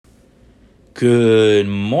Good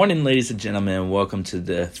morning, ladies and gentlemen. Welcome to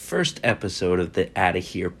the first episode of the Outta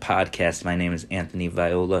Here podcast. My name is Anthony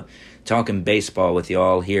Viola, talking baseball with you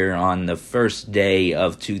all here on the first day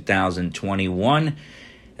of 2021.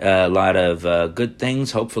 A lot of good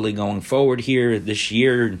things, hopefully, going forward here this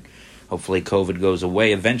year. Hopefully, COVID goes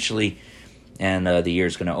away eventually, and the year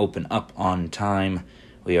is going to open up on time.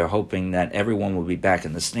 We are hoping that everyone will be back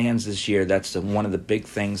in the stands this year. That's one of the big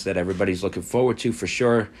things that everybody's looking forward to for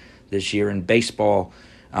sure this year in baseball.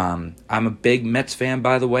 I'm a big Mets fan,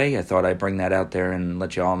 by the way. I thought I'd bring that out there and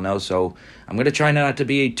let you all know. So I'm going to try not to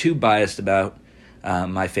be too biased about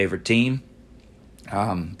my favorite team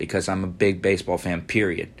because I'm a big baseball fan,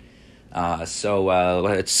 period. So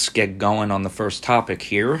let's get going on the first topic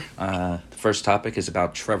here. The first topic is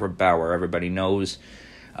about Trevor Bauer. Everybody knows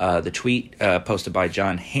the tweet posted by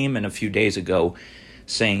John Heyman a few days ago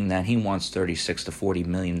saying that he wants $36 to $40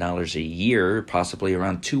 million a year, possibly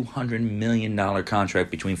around $200 million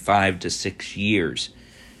contract between 5 to 6 years.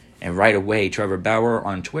 And right away, Trevor Bauer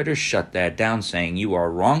on Twitter shut that down, saying, "You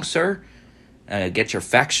are wrong, sir. Get your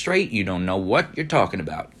facts straight. You don't know what you're talking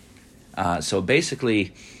about." So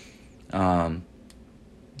basically, they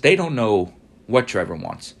don't know what Trevor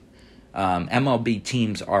wants. MLB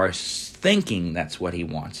teams are thinking that's what he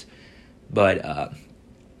wants, but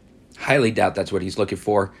highly doubt that's what he's looking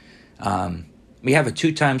for. We have a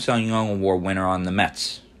two-time Cy Young Award winner on the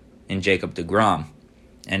Mets in Jacob deGrom,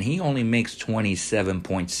 and he only makes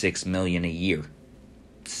 $27.6 million a year.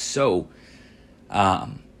 So,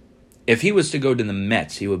 if he was to go to the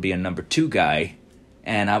Mets, he would be a number 2 guy,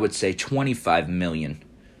 and I would say $25 million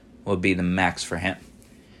would be the max for him.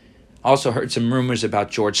 Also heard some rumors about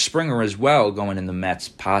George Springer as well going in the Mets,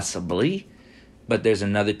 possibly. But there's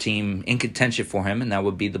another team in contention for him, and that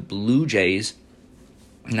would be the Blue Jays.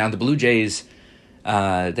 Now, the Blue Jays,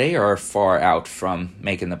 they are far out from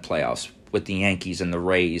making the playoffs with the Yankees and the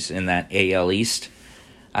Rays in that AL East.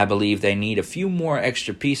 I believe they need a few more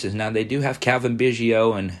extra pieces. Now, they do have Calvin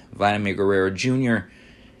Biggio and Vladimir Guerrero Jr.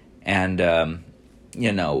 and,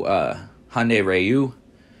 Hyundai Ryu.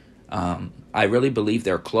 I really believe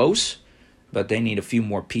they're close, but they need a few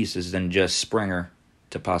more pieces than just Springer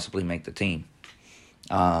to possibly make the team.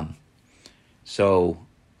 So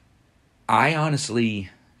I honestly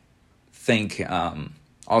think,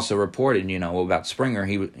 also reported, about Springer,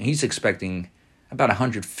 he's expecting about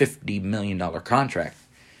 $150 million contract.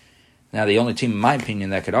 Now, the only team, in my opinion,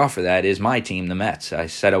 that could offer that is my team, the Mets. I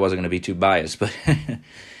said I wasn't going to be too biased, but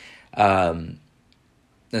the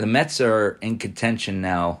Mets are in contention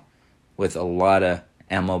now with a lot of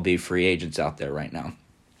MLB free agents out there right now,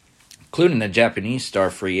 including a Japanese star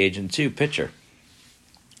free agent too, pitcher.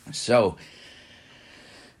 So,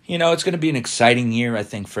 it's going to be an exciting year, I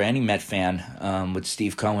think, for any Met fan, with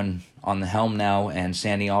Steve Cohen on the helm now and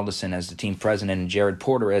Sandy Alderson as the team president and Jared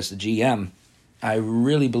Porter as the GM. I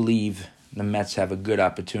really believe the Mets have a good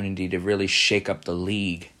opportunity to really shake up the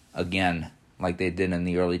league again, like they did in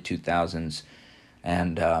the early 2000s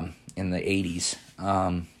and in the 80s.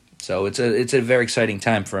 So it's a very exciting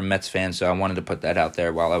time for a Mets fan, so I wanted to put that out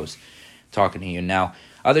there while I was talking to you. Now,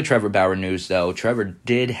 other Trevor Bauer news, though. Trevor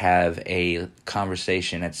did have a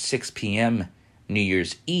conversation at 6 p.m. New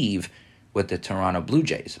Year's Eve with the Toronto Blue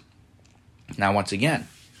Jays. Now, once again,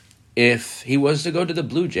 if he was to go to the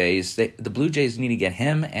Blue Jays, the Blue Jays need to get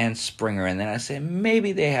him and Springer, and then I say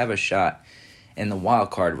maybe they have a shot in the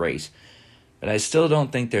wild card race. But I still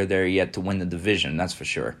don't think they're there yet to win the division, that's for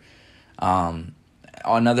sure.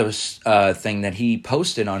 Another thing that he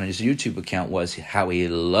posted on his YouTube account was how he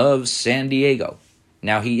loves San Diego.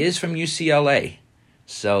 Now, he is from UCLA,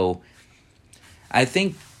 so I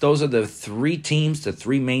think those are the three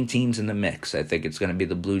main teams in the mix. I think it's going to be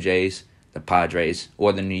the Blue Jays, the Padres,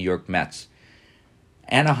 or the New York Mets.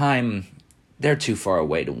 Anaheim, they're too far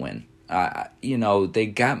away to win. They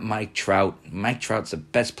got Mike Trout. Mike Trout's the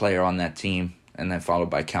best player on that team, and then followed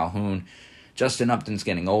by Calhoun. Justin Upton's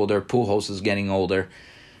getting older. Pujols is getting older.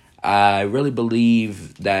 I really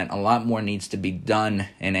believe that a lot more needs to be done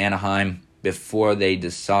in Anaheim before they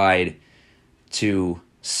decide to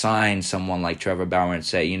sign someone like Trevor Bauer and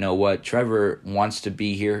say, you know what, Trevor wants to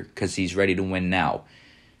be here because he's ready to win now.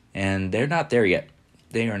 And they're not there yet.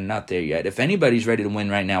 They are not there yet. If anybody's ready to win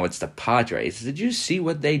right now, it's the Padres. Did you see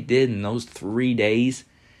what they did in those 3 days?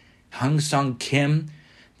 Hung-Sung Kim,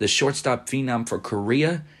 the shortstop phenom for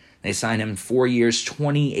Korea, they signed him 4 years,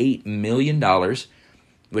 $28 million,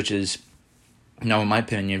 which is, in my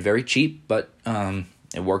opinion, very cheap, but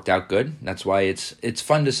it worked out good. That's why it's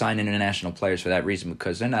fun to sign international players for that reason,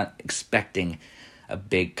 because they're not expecting a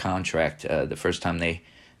big contract the first time they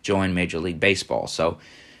join Major League Baseball. So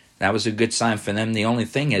That was a good sign for them. The only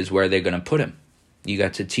thing is where they're going to put him. You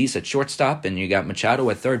got Tatis at shortstop, and you got Machado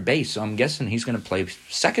at third base. So I'm guessing he's going to play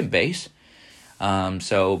second base.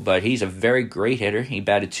 But he's a very great hitter. He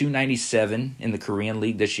batted .297 in the Korean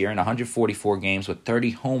League this year in 144 games with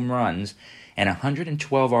 30 home runs and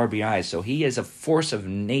 112 RBIs. So he is a force of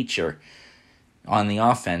nature on the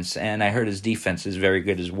offense, and I heard his defense is very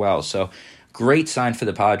good as well. So great sign for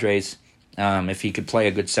the Padres. If he could play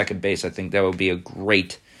a good second base, I think that would be a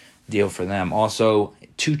great deal for them. Also,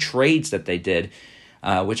 2 trades that they did,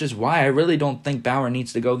 which is why I really don't think Bauer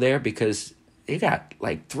needs to go there, because they got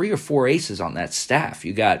like 3 or 4 aces on that staff.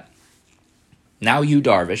 You got now Yu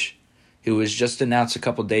Darvish, who was just announced a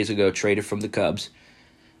couple days ago, traded from the Cubs,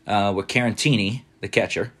 with Carantini, the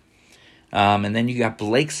catcher. And then you got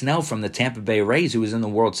Blake Snell from the Tampa Bay Rays, who was in the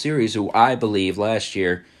World Series, who I believe last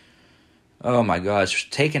year, oh my gosh,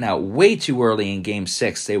 taken out way too early in Game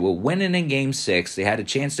 6. They were winning in Game 6. They had a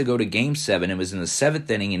chance to go to Game 7. It was in the 7th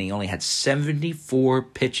inning, and he only had 74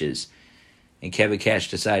 pitches. And Kevin Cash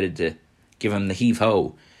decided to give him the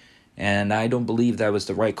heave-ho. And I don't believe that was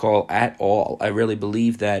the right call at all. I really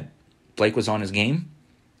believe that Blake was on his game.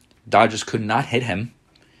 Dodgers could not hit him.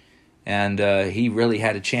 And he really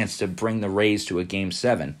had a chance to bring the Rays to a Game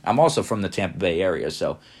 7. I'm also from the Tampa Bay area,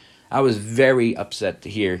 so I was very upset to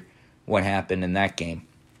hear what happened in that game.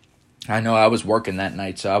 I know I was working that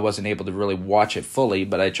night, so I wasn't able to really watch it fully,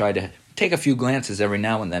 but I tried to take a few glances every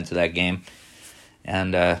now and then to that game.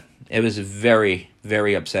 And it was very,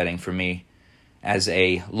 very upsetting for me as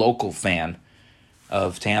a local fan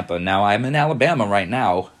of Tampa. Now, I'm in Alabama right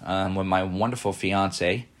now with my wonderful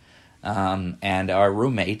fiance and our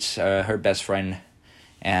roommates, her best friend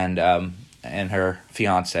and her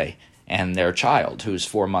fiance, and their child, who's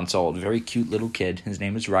 4 months old. Very cute little kid. His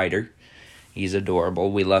name is Ryder. He's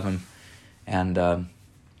adorable. We love him. And,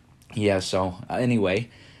 so anyway,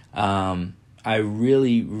 I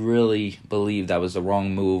really, really believe that was the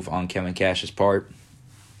wrong move on Kevin Cash's part.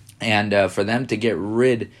 And for them to get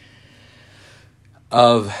rid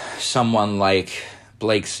of someone like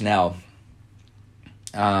Blake Snell,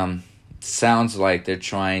 sounds like they're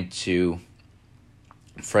trying to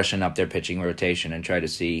freshen up their pitching rotation and try to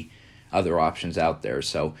see other options out there.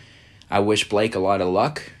 So I wish Blake a lot of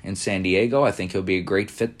luck in San Diego. I think he'll be a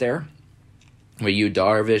great fit there. With Yu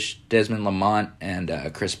Darvish, Desmond Lamont,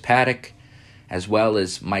 and Chris Paddock, as well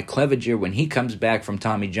as Mike Clevenger when he comes back from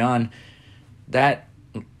Tommy John. That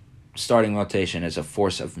starting rotation is a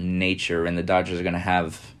force of nature, and the Dodgers are going to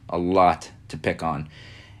have a lot to pick on.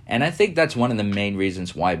 And I think that's one of the main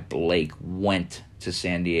reasons why Blake went to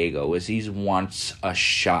San Diego, is he wants a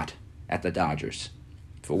shot at the Dodgers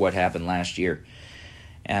for what happened last year.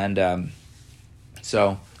 And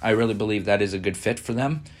so I really believe that is a good fit for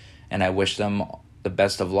them, and I wish them the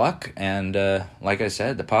best of luck. And like I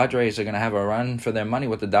said, the Padres are going to have a run for their money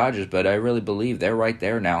with the Dodgers, but I really believe they're right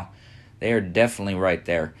there now. They are definitely right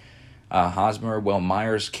there. Hosmer, Will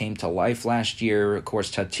Myers came to life last year. Of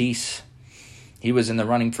course, Tatis, he was in the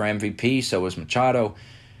running for MVP, so was Machado.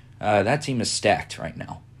 That team is stacked right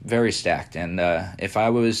now. Very stacked. And if I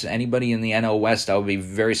was anybody in the NL West, I would be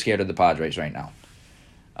very scared of the Padres right now.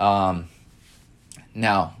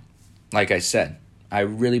 Now, like I said, I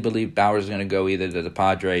really believe Bauer's going to go either to the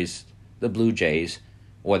Padres, the Blue Jays,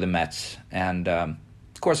 or the Mets. And, of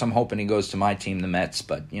course, I'm hoping he goes to my team, the Mets.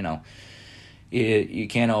 But, you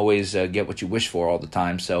can't always get what you wish for all the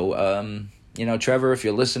time. So, Trevor, if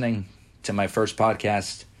you're listening to my first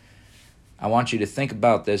podcast, I want you to think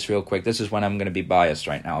about this real quick. This is when I'm going to be biased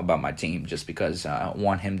right now about my team, just because I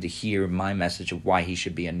want him to hear my message of why he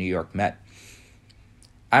should be a New York Met.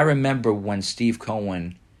 I remember when Steve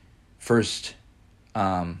Cohen first,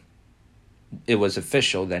 it was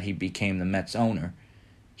official that he became the Mets owner.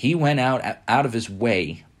 He went out of his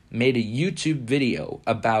way, made a YouTube video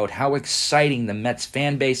about how exciting the Mets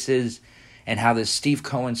fan base is and how this Steve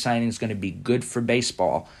Cohen signing is going to be good for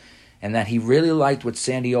baseball, and that he really liked what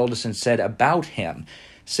Sandy Alderson said about him,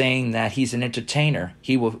 saying that he's an entertainer.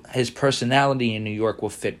 His personality in New York will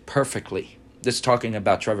fit perfectly. This talking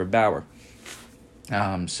about Trevor Bauer.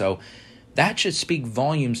 So that should speak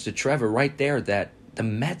volumes to Trevor right there, that the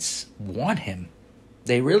Mets want him.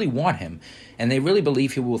 They really want him. And they really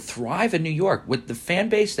believe he will thrive in New York. With the fan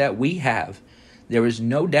base that we have, there is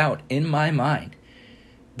no doubt in my mind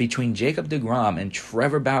between Jacob deGrom and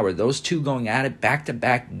Trevor Bauer, those two going at it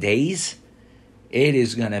back-to-back days, it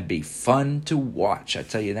is going to be fun to watch. I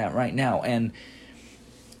tell you that right now. And,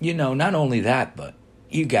 not only that, but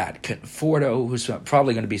you got Conforto, who's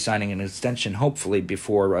probably going to be signing an extension, hopefully,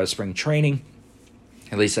 before spring training.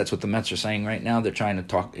 At least that's what the Mets are saying right now. They're trying to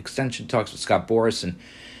talk extension talks with Scott Boras and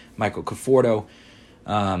Michael Conforto.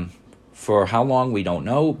 For how long, we don't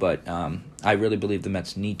know, but I really believe the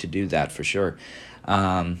Mets need to do that for sure.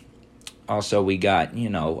 Also, we got,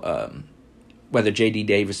 whether J.D.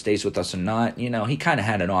 Davis stays with us or not, he kind of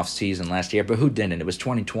had an off season last year, but who didn't? It was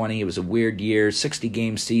 2020. It was a weird year,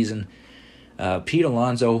 60-game season. Pete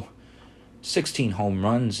Alonso, 16 home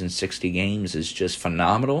runs in 60 games is just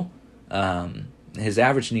phenomenal. His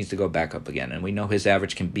average needs to go back up again, and we know his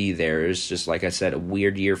average can be there. It's just, like I said, a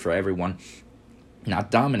weird year for everyone. Now,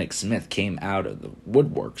 Dominic Smith came out of the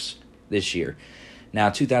woodworks this year. Now,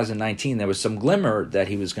 2019, there was some glimmer that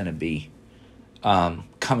he was going to be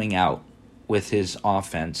coming out with his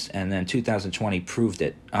offense, and then 2020 proved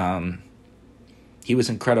it. He was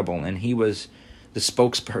incredible, and he was the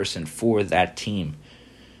spokesperson for that team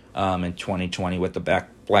in 2020 with the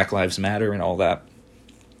Black Lives Matter and all that.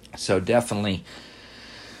 So definitely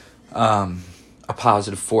a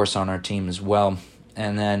positive force on our team as well.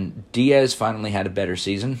 And then Diaz finally had a better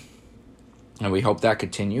season, and we hope that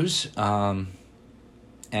continues. And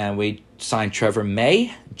we signed Trevor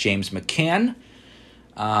May, James McCann.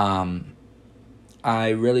 I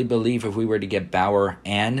really believe if we were to get Bauer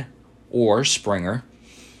or Springer,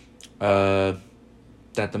 that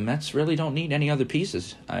the Mets really don't need any other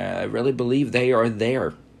pieces. I really believe they are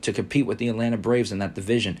there to compete with the Atlanta Braves in that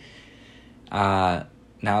division.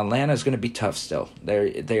 Now, Atlanta's going to be tough still.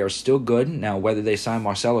 They are still good. Now, whether they sign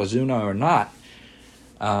Marcell Ozuna or not,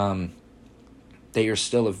 they are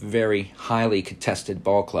still a very highly contested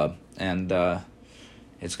ball club, and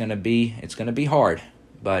it's going to be hard.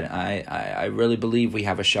 But I really believe we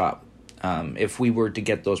have a shot if we were to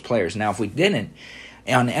get those players. Now, if we didn't,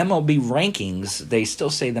 on MLB rankings, they still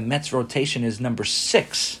say the Mets rotation is number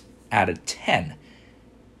 6 out of 10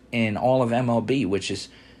 in all of MLB, which is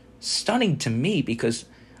stunning to me because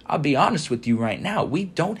I'll be honest with you right now, we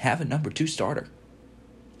don't have a number 2 starter.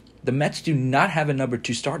 The Mets do not have a number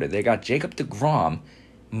 2 starter. They got Jacob deGrom,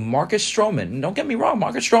 Marcus Stroman. And don't get me wrong,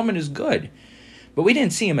 Marcus Stroman is good, but we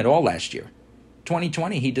didn't see him at all last year.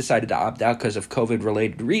 2020, he decided to opt out because of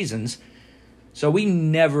COVID-related reasons, so we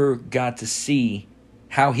never got to see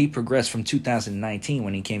how he progressed from 2019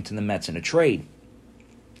 when he came to the Mets in a trade.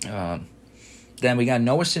 Then we got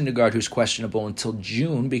Noah Syndergaard, who's questionable until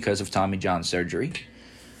June because of Tommy John surgery.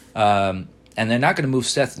 And they're not going to move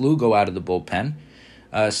Seth Lugo out of the bullpen.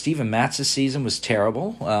 Steven Matz's season was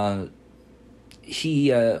terrible. The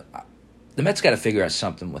Mets got to figure out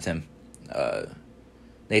something with him.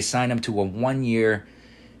 They signed him to a 1-year,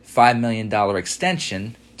 $5 million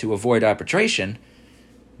extension to avoid arbitration,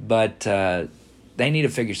 but they need to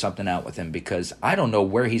figure something out with him because I don't know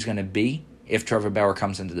where he's going to be if Trevor Bauer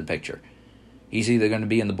comes into the picture. He's either going to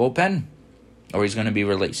be in the bullpen or he's going to be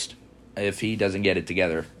released if he doesn't get it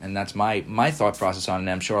together. And that's my thought process on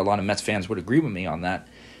it. I'm sure a lot of Mets fans would agree with me on that.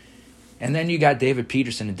 And then you got David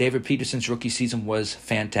Peterson. And David Peterson's rookie season was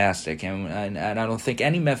fantastic. And I don't think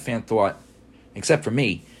any Met fan thought, except for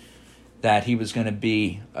me, that he was going to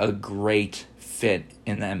be a great fit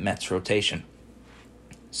in that Mets rotation.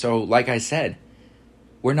 So, like I said,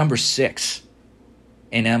 we're number 6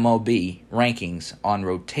 in MLB rankings on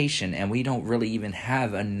rotation, and we don't really even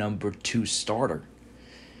have a number 2 starter.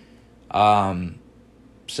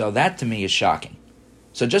 So that to me is shocking.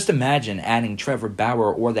 So just imagine adding Trevor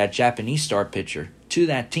Bauer or that Japanese star pitcher to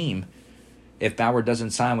that team. If Bauer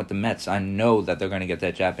doesn't sign with the Mets, I know that they're going to get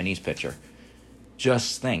that Japanese pitcher.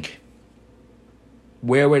 Just think.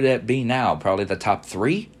 Where would it be now? Probably the top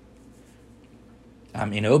 3? I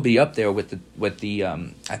mean, it'll be up there with the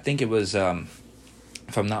I think it was,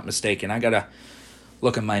 if I'm not mistaken, I got to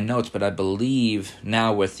look at my notes, but I believe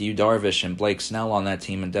now with Yu Darvish and Blake Snell on that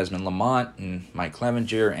team and Desmond Lamont and Mike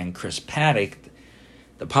Clevenger and Chris Paddock,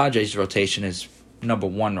 the Padres rotation is number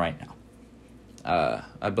 1 right now.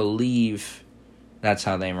 I believe that's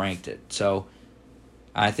how they ranked it. So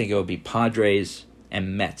I think it would be Padres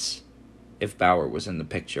and Mets if Bauer was in the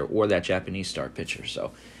picture or that Japanese star pitcher.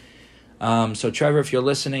 So Trevor, if you're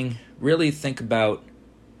listening, really think about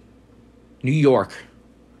New York.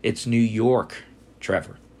 It's New York,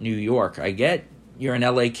 Trevor. New York. I get you're an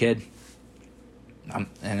LA kid. I'm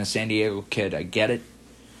a San Diego kid. I get it.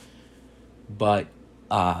 But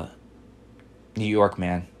New York,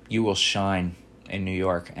 man, you will shine in New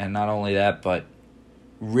York. And not only that, but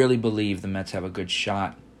really believe the Mets have a good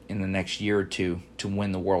shot in the next year or two to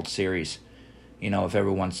win the World Series, if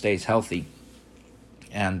everyone stays healthy.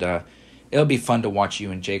 And it'll be fun to watch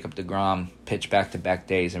you and Jacob deGrom pitch back-to-back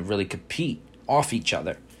days and really compete off each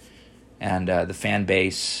other. And the fan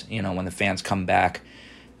base, when the fans come back,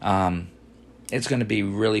 it's going to be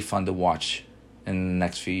really fun to watch in the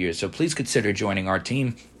next few years. So please consider joining our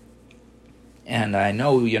team. And I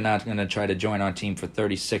know you're not going to try to join our team for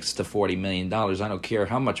 $36 to $40 million. I don't care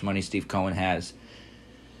how much money Steve Cohen has.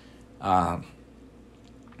 I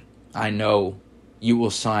know you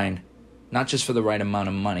will sign not just for the right amount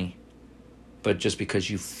of money, but just because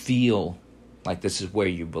you feel like this is where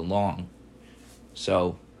you belong.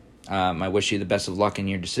 So I wish you the best of luck in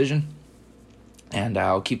your decision. And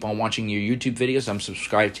I'll keep on watching your YouTube videos. I'm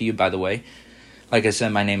subscribed to you, by the way. Like I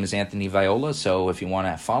said, my name is Anthony Viola, so if you want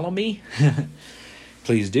to follow me,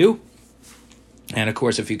 please do. And, of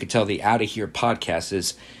course, if you could tell, the Outta Here podcast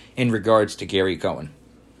is in regards to Gary Cohen,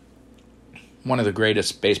 one of the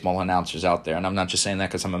greatest baseball announcers out there. And I'm not just saying that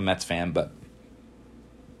because I'm a Mets fan, but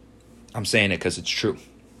I'm saying it because it's true.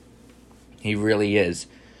 He really is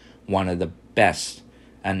one of the best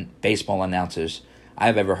baseball announcers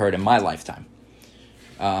I've ever heard in my lifetime.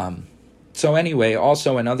 So anyway,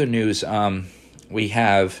 also in other news, we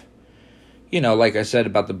have, like I said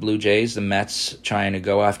about the Blue Jays, the Mets trying to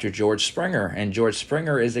go after George Springer. And George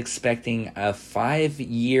Springer is expecting a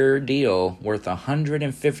 5-year deal worth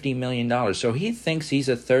 $150 million. So he thinks he's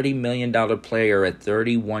a $30 million player at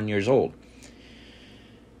 31 years old.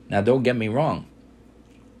 Now, don't get me wrong.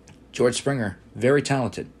 George Springer, very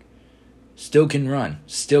talented. Still can run.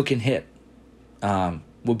 Still can hit.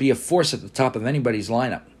 Will be a force at the top of anybody's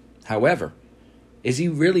lineup. However, is he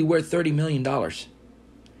really worth $30 million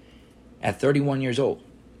at 31 years old?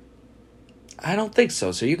 I don't think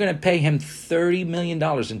so. So you're going to pay him $30 million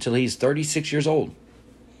until he's 36 years old.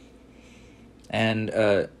 And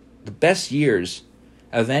the best years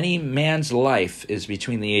of any man's life is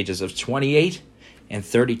between the ages of 28 and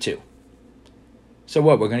 32. So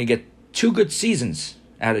what? We're going to get 2 good seasons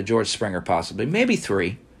out of George Springer, possibly. Maybe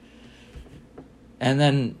 3. And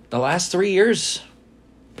then the last 3 years,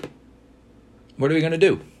 what are we going to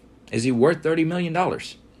do? Is he worth $30 million?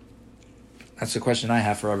 That's the question I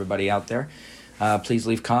have for everybody out there. Please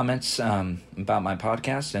leave comments about my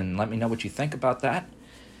podcast and let me know what you think about that.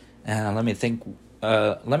 And let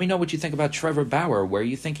me know what you think about Trevor Bauer, where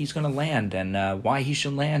you think he's going to land, and why he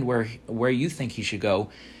should land where you think he should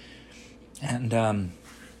go. And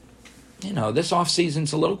this off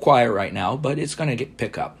season's a little quiet right now, but it's going to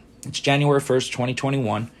pick up. It's January 1st,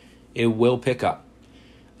 2021. It will pick up.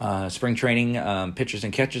 Spring training, pitchers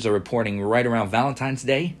and catchers are reporting right around Valentine's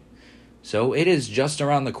Day. So it is just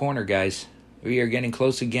around the corner, guys. We are getting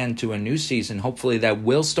close again to a new season. Hopefully that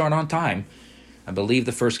will start on time. I believe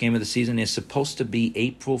the first game of the season is supposed to be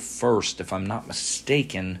April 1st, if I'm not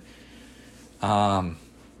mistaken.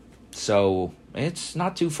 So it's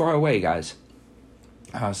not too far away, guys.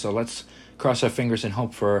 So let's cross our fingers and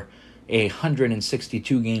hope for a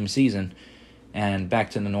 162-game season and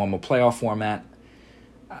back to the normal playoff format.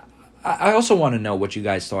 I also want to know what you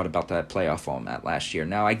guys thought about that playoff format last year.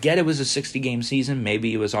 Now, I get it was a 60-game season.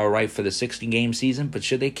 Maybe it was all right for the 60-game season, but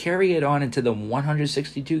should they carry it on into the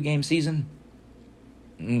 162-game season?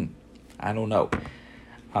 I don't know.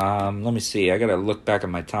 Let me see. I got to look back at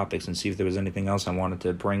my topics and see if there was anything else I wanted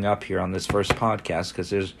to bring up here on this first podcast, because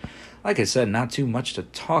there's, like I said, not too much to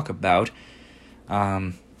talk about.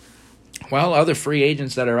 Other free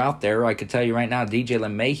agents that are out there, I could tell you right now, DJ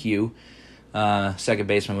LeMahieu, second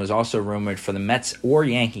baseman, was also rumored for the Mets or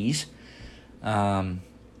Yankees.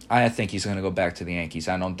 I think he's going to go back to the Yankees.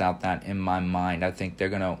 I don't doubt that in my mind. I think they're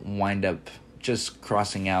going to wind up just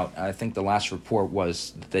crossing out. I think the last report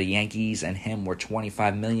was the Yankees and him were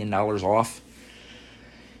 $25 million off.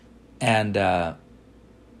 And I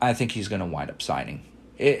think he's going to wind up signing.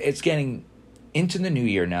 It's getting into the new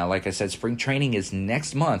year now. Like I said, spring training is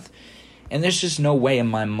next month. And there's just no way in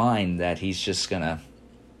my mind that he's just going to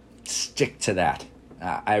stick to that.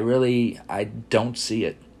 I don't see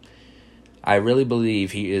it. I really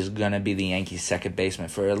believe he is going to be the Yankees' second baseman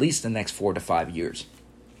for at least the next 4 to 5 years.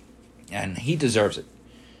 And he deserves it.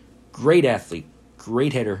 Great athlete,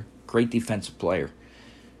 great hitter, great defensive player.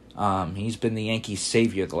 He's been the Yankees'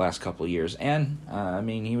 savior the last couple of years. And,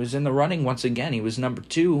 he was in the running once again. He was number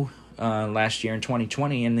 2 last year in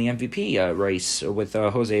 2020 in the MVP race with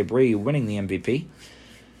Jose Abreu winning the MVP.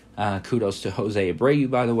 Kudos to Jose Abreu,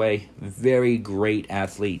 by the way. Very great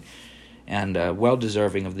athlete and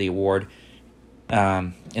well-deserving of the award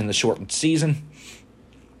in the shortened season.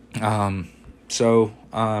 So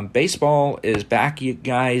baseball is back, you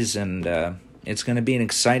guys, and it's going to be an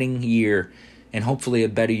exciting year and hopefully a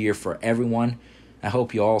better year for everyone. I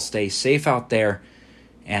hope you all stay safe out there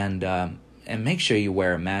and make sure you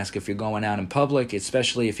wear a mask if you're going out in public,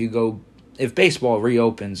 especially if baseball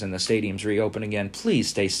reopens and the stadiums reopen again. Please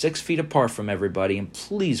stay 6 feet apart from everybody and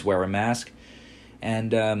please wear a mask.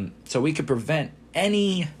 And so we could prevent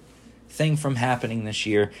anything from happening this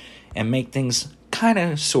year and make things kind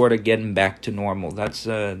of sort of getting back to normal. That's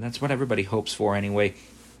what everybody hopes for anyway.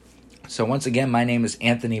 So once again, my name is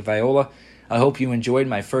Anthony Viola. I hope you enjoyed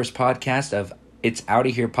my first podcast of It's Outta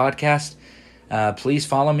Here podcast. Please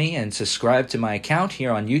follow me and subscribe to my account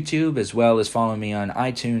here on YouTube, as well as follow me on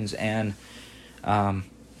iTunes and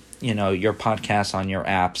your podcasts on your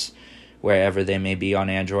apps, wherever they may be, on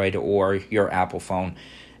Android or your Apple phone.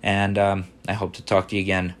 And I hope to talk to you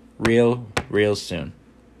again real soon.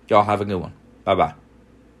 Y'all have a good one. Bye-bye.